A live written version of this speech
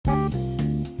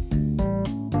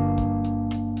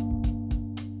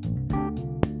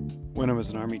When I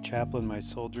was an Army chaplain, my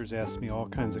soldiers asked me all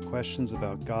kinds of questions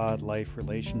about God, life,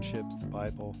 relationships, the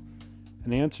Bible,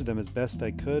 and I answered them as best I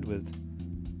could with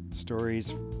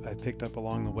stories I picked up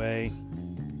along the way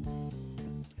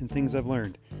and things I've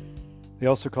learned. They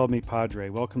also called me Padre.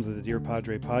 Welcome to the Dear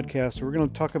Padre podcast. We're going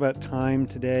to talk about time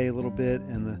today a little bit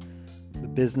and the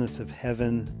business of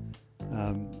heaven.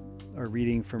 Our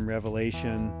reading from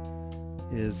Revelation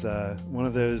is one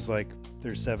of those, like,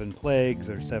 there's 7 plagues,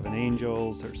 there's 7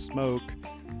 angels, there's smoke,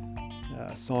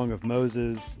 Song of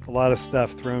Moses, a lot of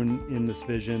stuff thrown in this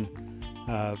vision.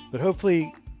 But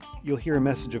hopefully you'll hear a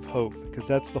message of hope, because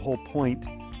that's the whole point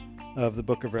of the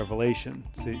book of Revelation,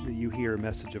 so that you hear a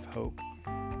message of hope.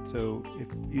 So if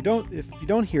you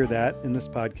don't hear that in this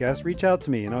podcast, reach out to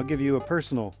me and I'll give you a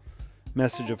personal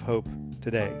message of hope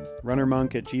today.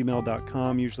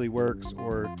 runnermonk@gmail.com usually works,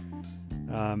 or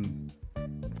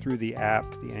through the app,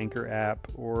 the Anchor app,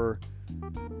 or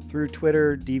through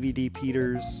Twitter, DVD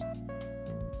Peters,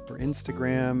 or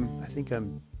Instagram. I think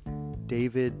I'm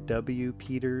David W.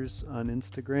 Peters on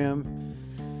Instagram.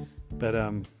 But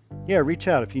yeah, reach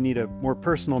out if you need a more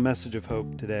personal message of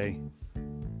hope today.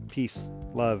 Peace,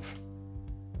 love,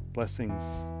 blessings.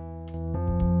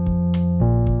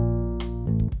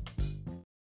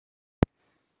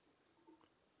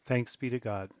 Thanks be to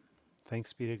God.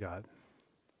 Thanks be to God.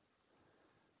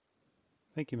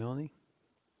 Thank you, Melanie.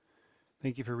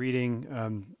 Thank you for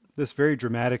reading this very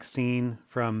dramatic scene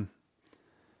from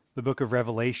the book of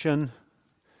Revelation.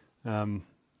 All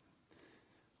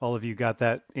of you got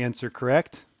that answer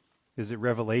correct. Is it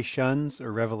Revelations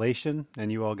or Revelation?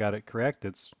 And you all got it correct.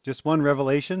 It's just one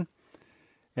revelation,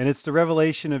 and it's the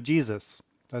revelation of Jesus.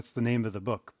 That's the name of the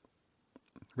book.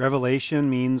 Revelation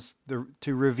means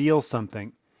to reveal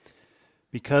something.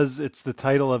 Because it's the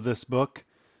title of this book,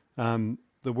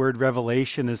 the word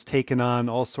revelation has taken on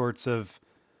all sorts of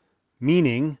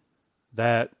meaning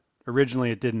that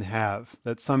originally it didn't have,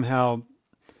 that somehow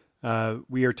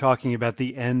we are talking about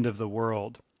the end of the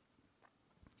world.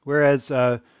 Whereas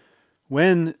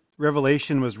when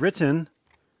Revelation was written,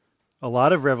 a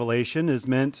lot of revelation is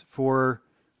meant for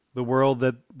the world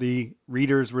that the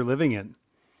readers were living in.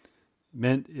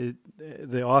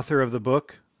 The author of the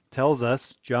book tells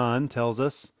us, John tells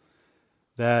us,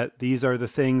 that these are the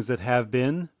things that have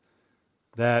been,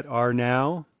 that are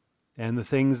now, and the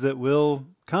things that will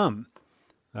come,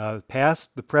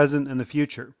 past, the present, and the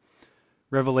future.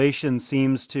 Revelation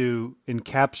seems to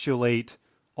encapsulate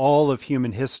all of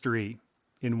human history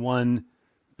in one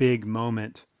big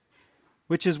moment,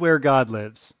 which is where God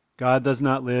lives. God does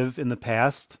not live in the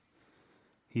past.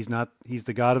 He's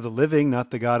the God of the living,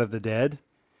 not the God of the dead,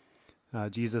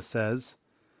 Jesus says.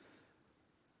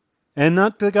 And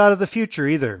not the God of the future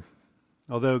either.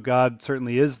 Although God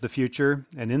certainly is the future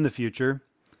and in the future,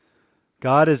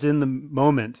 God is in the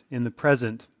moment, in the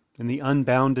present, in the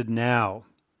unbounded now.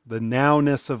 The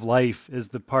nowness of life is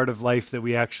the part of life that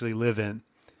we actually live in.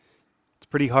 It's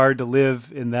pretty hard to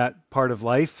live in that part of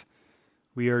life.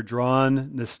 We are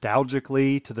drawn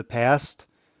nostalgically to the past,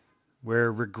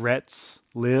 where regrets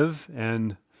live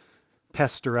and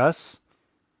pester us,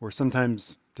 or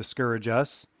sometimes discourage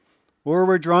us. Or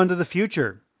we're drawn to the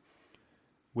future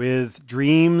with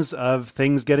dreams of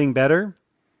things getting better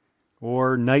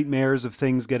or nightmares of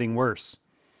things getting worse.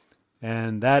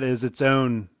 And that is its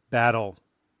own battle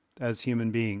as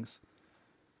human beings.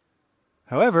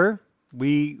 However,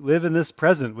 we live in this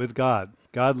present with God.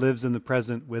 God lives in the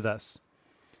present with us.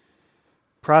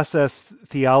 Process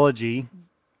theology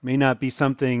may not be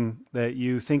something that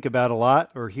you think about a lot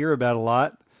or hear about a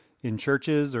lot in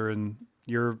churches or in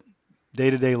your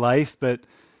day-to-day life, but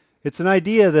it's an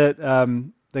idea that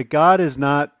that God is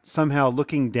not somehow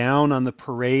looking down on the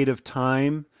parade of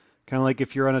time, kind of like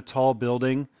if you're on a tall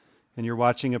building and you're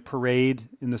watching a parade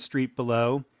in the street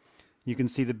below. You can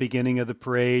see the beginning of the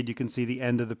parade, you can see the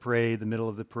end of the parade, the middle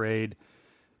of the parade,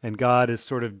 and God is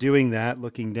sort of doing that,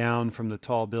 looking down from the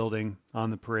tall building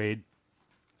on the parade.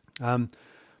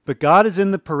 But God is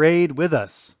in the parade with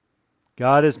us.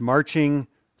 God is marching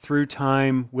through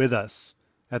time with us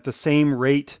at the same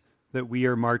rate that we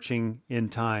are marching in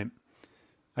time.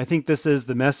 I think this is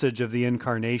the message of the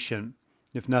incarnation,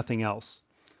 if nothing else,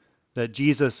 that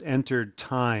Jesus entered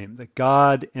time, that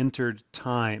God entered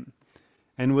time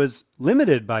and was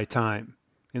limited by time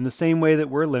in the same way that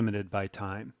we're limited by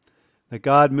time, that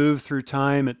God moved through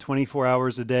time at 24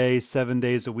 hours a day, 7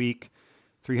 days a week,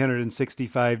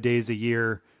 365 days a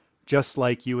year, just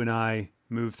like you and I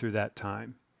move through that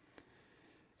time.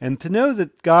 And to know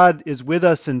that God is with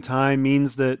us in time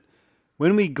means that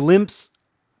when we glimpse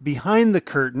behind the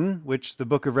curtain, which the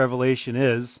book of Revelation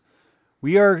is,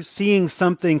 we are seeing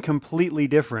something completely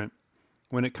different.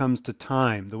 when it comes to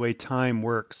time, the way time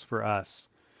works for us.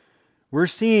 We're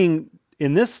seeing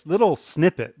in this little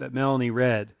snippet that Melanie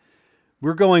read,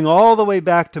 we're going all the way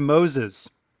back to Moses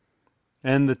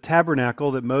and the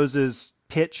tabernacle that Moses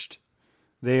pitched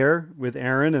there with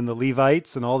Aaron and the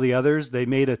Levites and all the others. They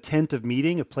made a tent of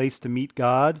meeting, a place to meet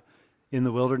God in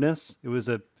the wilderness. It was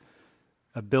a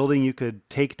building you could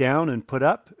take down and put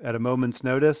up at a moment's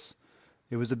notice.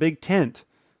 It was a big tent.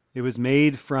 It was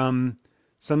made from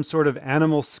some sort of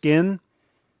animal skin,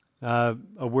 a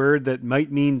word that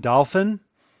might mean dolphin.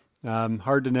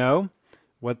 Hard to know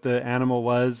what the animal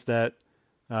was that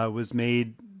was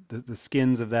made, the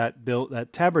skins of that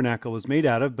tabernacle was made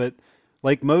out of, but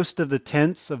like most of the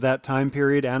tents of that time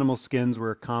period, animal skins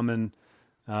were a common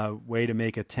way to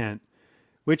make a tent,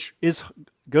 which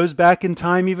goes back in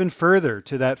time even further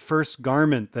to that first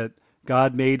garment that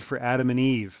God made for Adam and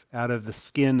Eve out of the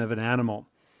skin of an animal,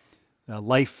 a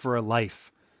life for a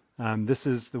life. This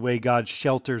is the way God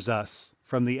shelters us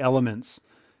from the elements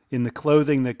in the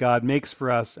clothing that God makes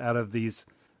for us out of these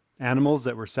animals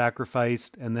that were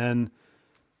sacrificed, and then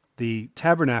the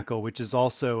tabernacle, which is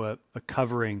also a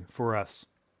covering for us.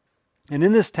 And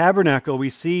in this tabernacle, we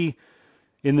see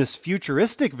in this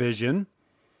futuristic vision,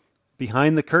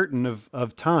 behind the curtain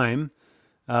of time,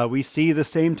 we see the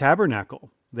same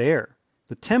tabernacle there,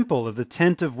 the temple of the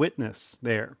tent of witness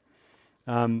there.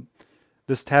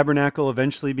 This tabernacle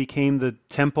eventually became the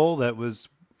temple that was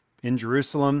in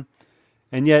Jerusalem,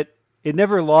 and yet it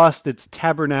never lost its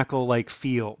tabernacle-like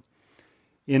feel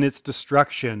in its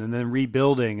destruction and then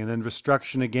rebuilding and then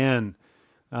destruction again.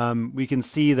 We can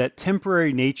see that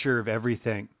temporary nature of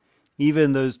everything.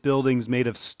 Even those buildings made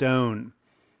of stone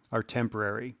are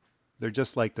temporary. They're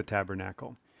just like the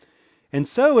tabernacle. And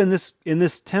so in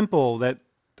this temple that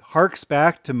harks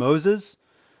back to Moses,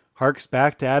 harks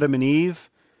back to Adam and Eve,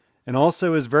 and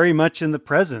also is very much in the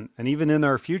present and even in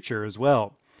our future as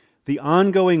well, the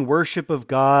ongoing worship of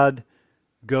God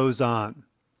goes on.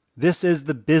 This is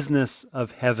the business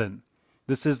of heaven.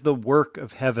 This is the work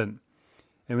of heaven.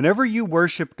 And whenever you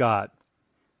worship God,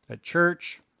 at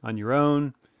church, on your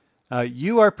own,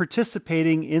 you are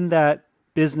participating in that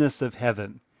business of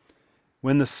heaven.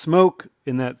 When the smoke,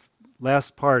 in that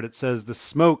last part, it says, the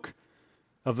smoke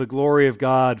of the glory of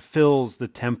God fills the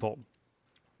temple.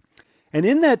 And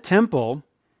in that temple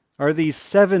are these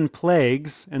 7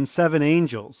 plagues and 7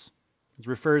 angels. It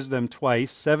refers to them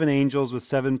twice, 7 angels with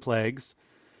 7 plagues.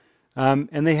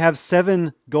 And they have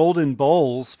 7 golden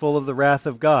bowls full of the wrath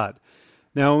of God.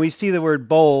 Now, when we see the word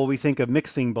bowl, we think of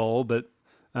mixing bowl, but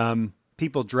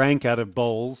people drank out of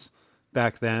bowls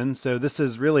back then. So this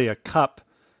is really a cup.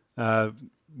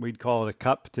 We'd call it a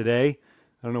cup today.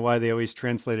 I don't know why they always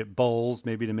translate it bowls,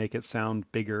 maybe to make it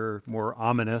sound bigger, more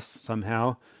ominous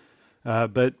somehow.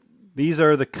 But these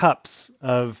are the cups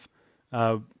of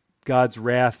God's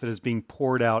wrath that is being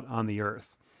poured out on the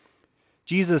earth.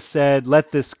 Jesus said,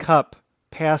 "Let this cup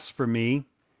pass from me.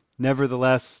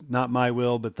 Nevertheless, not my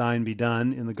will, but thine be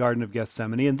done," in the Garden of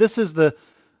Gethsemane. And this is the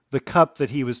cup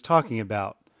that he was talking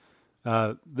about.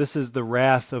 This is the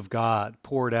wrath of God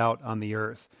poured out on the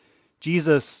earth.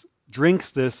 Jesus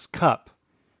drinks this cup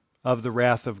of the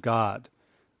wrath of God.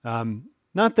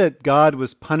 Not that God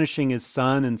was punishing his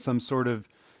son in some sort of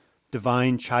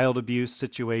divine child abuse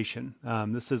situation.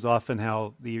 This is often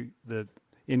how the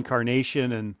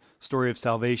incarnation and story of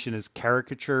salvation is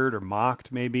caricatured or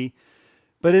mocked, maybe.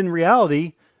 But in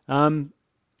reality,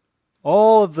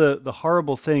 all of the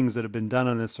horrible things that have been done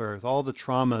on this earth, all the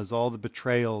traumas, all the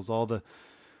betrayals, all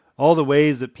the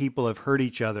ways that people have hurt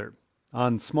each other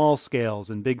on small scales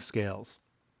and big scales,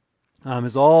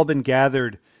 has all been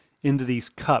gathered into these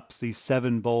cups, these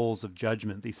 7 bowls of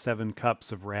judgment, these 7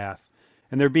 cups of wrath,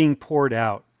 and they're being poured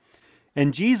out.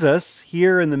 And Jesus,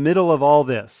 here in the middle of all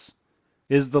this,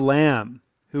 is the Lamb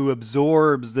who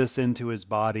absorbs this into his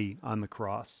body on the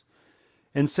cross.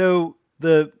 And so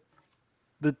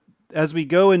as we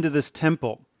go into this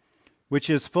temple, which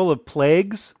is full of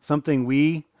plagues, something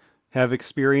we have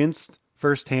experienced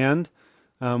firsthand,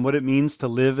 what it means to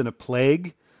live in a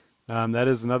plague. That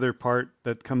is another part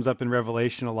that comes up in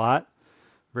Revelation a lot,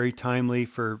 very timely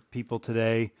for people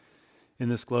today in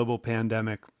this global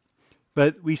pandemic.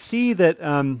 But we see that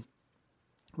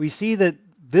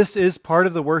this is part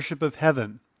of the worship of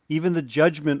heaven. Even the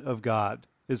judgment of God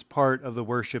is part of the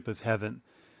worship of heaven.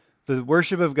 The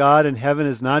worship of God in heaven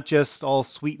is not just all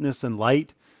sweetness and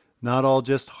light, not all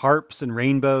just harps and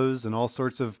rainbows and all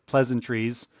sorts of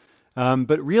pleasantries,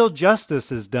 but real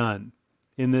justice is done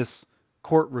in this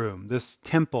courtroom, this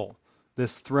temple,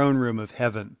 this throne room of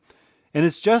heaven. And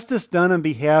it's justice done on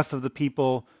behalf of the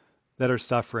people that are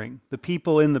suffering, the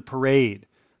people in the parade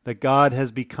that God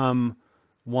has become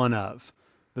one of.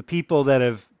 The people that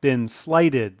have been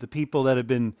slighted, the people that have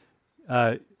been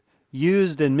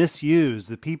used and misused,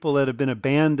 the people that have been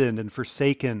abandoned and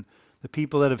forsaken, the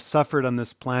people that have suffered on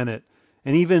this planet,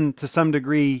 and even to some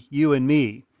degree, you and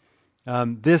me.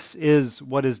 This is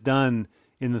what is done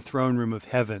in the throne room of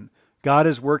heaven. God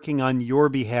is working on your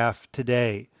behalf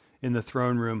today in the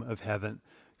throne room of heaven.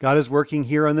 God is working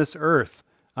here on this earth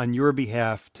on your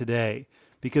behalf today,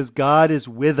 because God is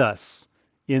with us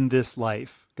in this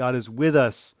life. God is with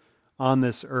us on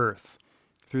this earth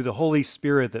through the Holy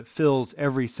Spirit that fills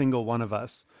every single one of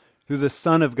us, through the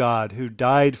Son of God who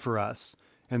died for us,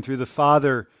 and through the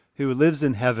Father who lives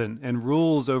in heaven and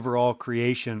rules over all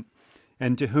creation,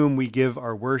 and to whom we give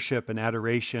our worship and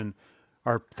adoration,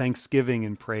 our thanksgiving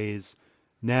and praise,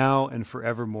 now and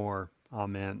forevermore.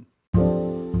 Amen.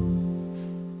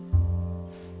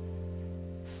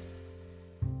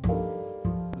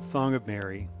 The Song of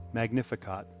Mary,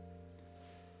 Magnificat.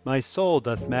 My soul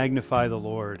doth magnify the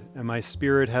Lord, and my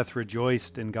spirit hath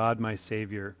rejoiced in God my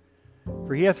Saviour.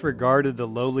 For he hath regarded the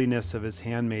lowliness of his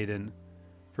handmaiden.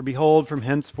 For behold, from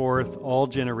henceforth all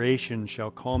generations shall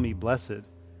call me blessed.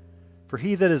 For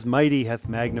he that is mighty hath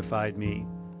magnified me,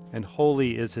 and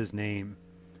holy is his name.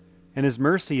 And his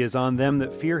mercy is on them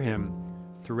that fear him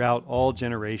throughout all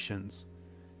generations.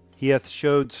 He hath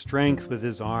showed strength with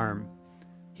his arm.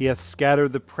 He hath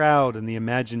scattered the proud in the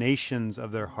imaginations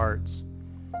of their hearts.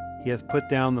 He hath put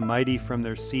down the mighty from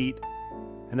their seat,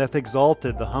 and hath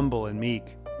exalted the humble and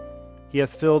meek. He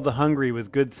hath filled the hungry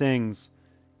with good things,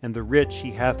 and the rich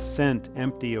he hath sent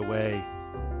empty away.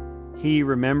 He,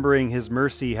 remembering his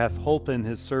mercy, hath holpen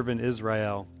his servant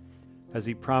Israel, as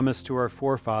he promised to our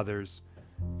forefathers,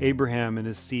 Abraham and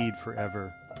his seed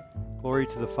forever. Glory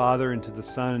to the Father, and to the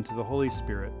Son, and to the Holy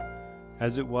Spirit,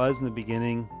 as it was in the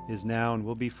beginning, is now, and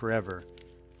will be forever.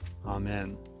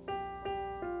 Amen.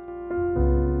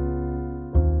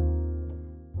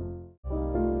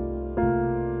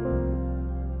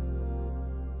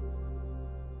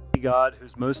 God,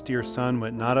 whose most dear Son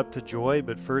went not up to joy,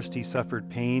 but first he suffered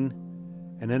pain,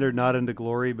 and entered not into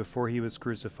glory before he was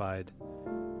crucified,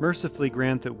 mercifully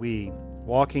grant that we,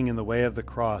 walking in the way of the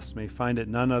cross, may find it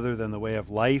none other than the way of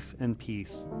life and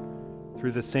peace,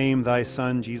 through the same thy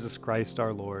Son, Jesus Christ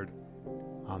our Lord.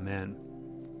 Amen.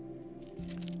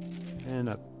 And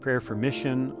a prayer for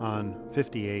mission on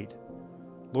 58.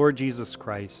 Lord Jesus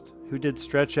Christ, who did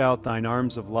stretch out thine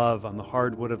arms of love on the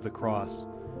hard wood of the cross,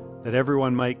 that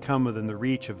everyone might come within the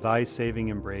reach of thy saving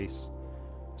embrace,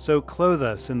 so clothe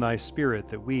us in thy Spirit,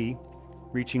 that we,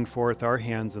 reaching forth our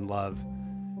hands in love,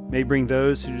 may bring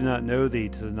those who do not know thee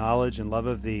to the knowledge and love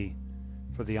of thee,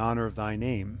 for the honor of thy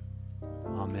name.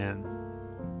 Amen.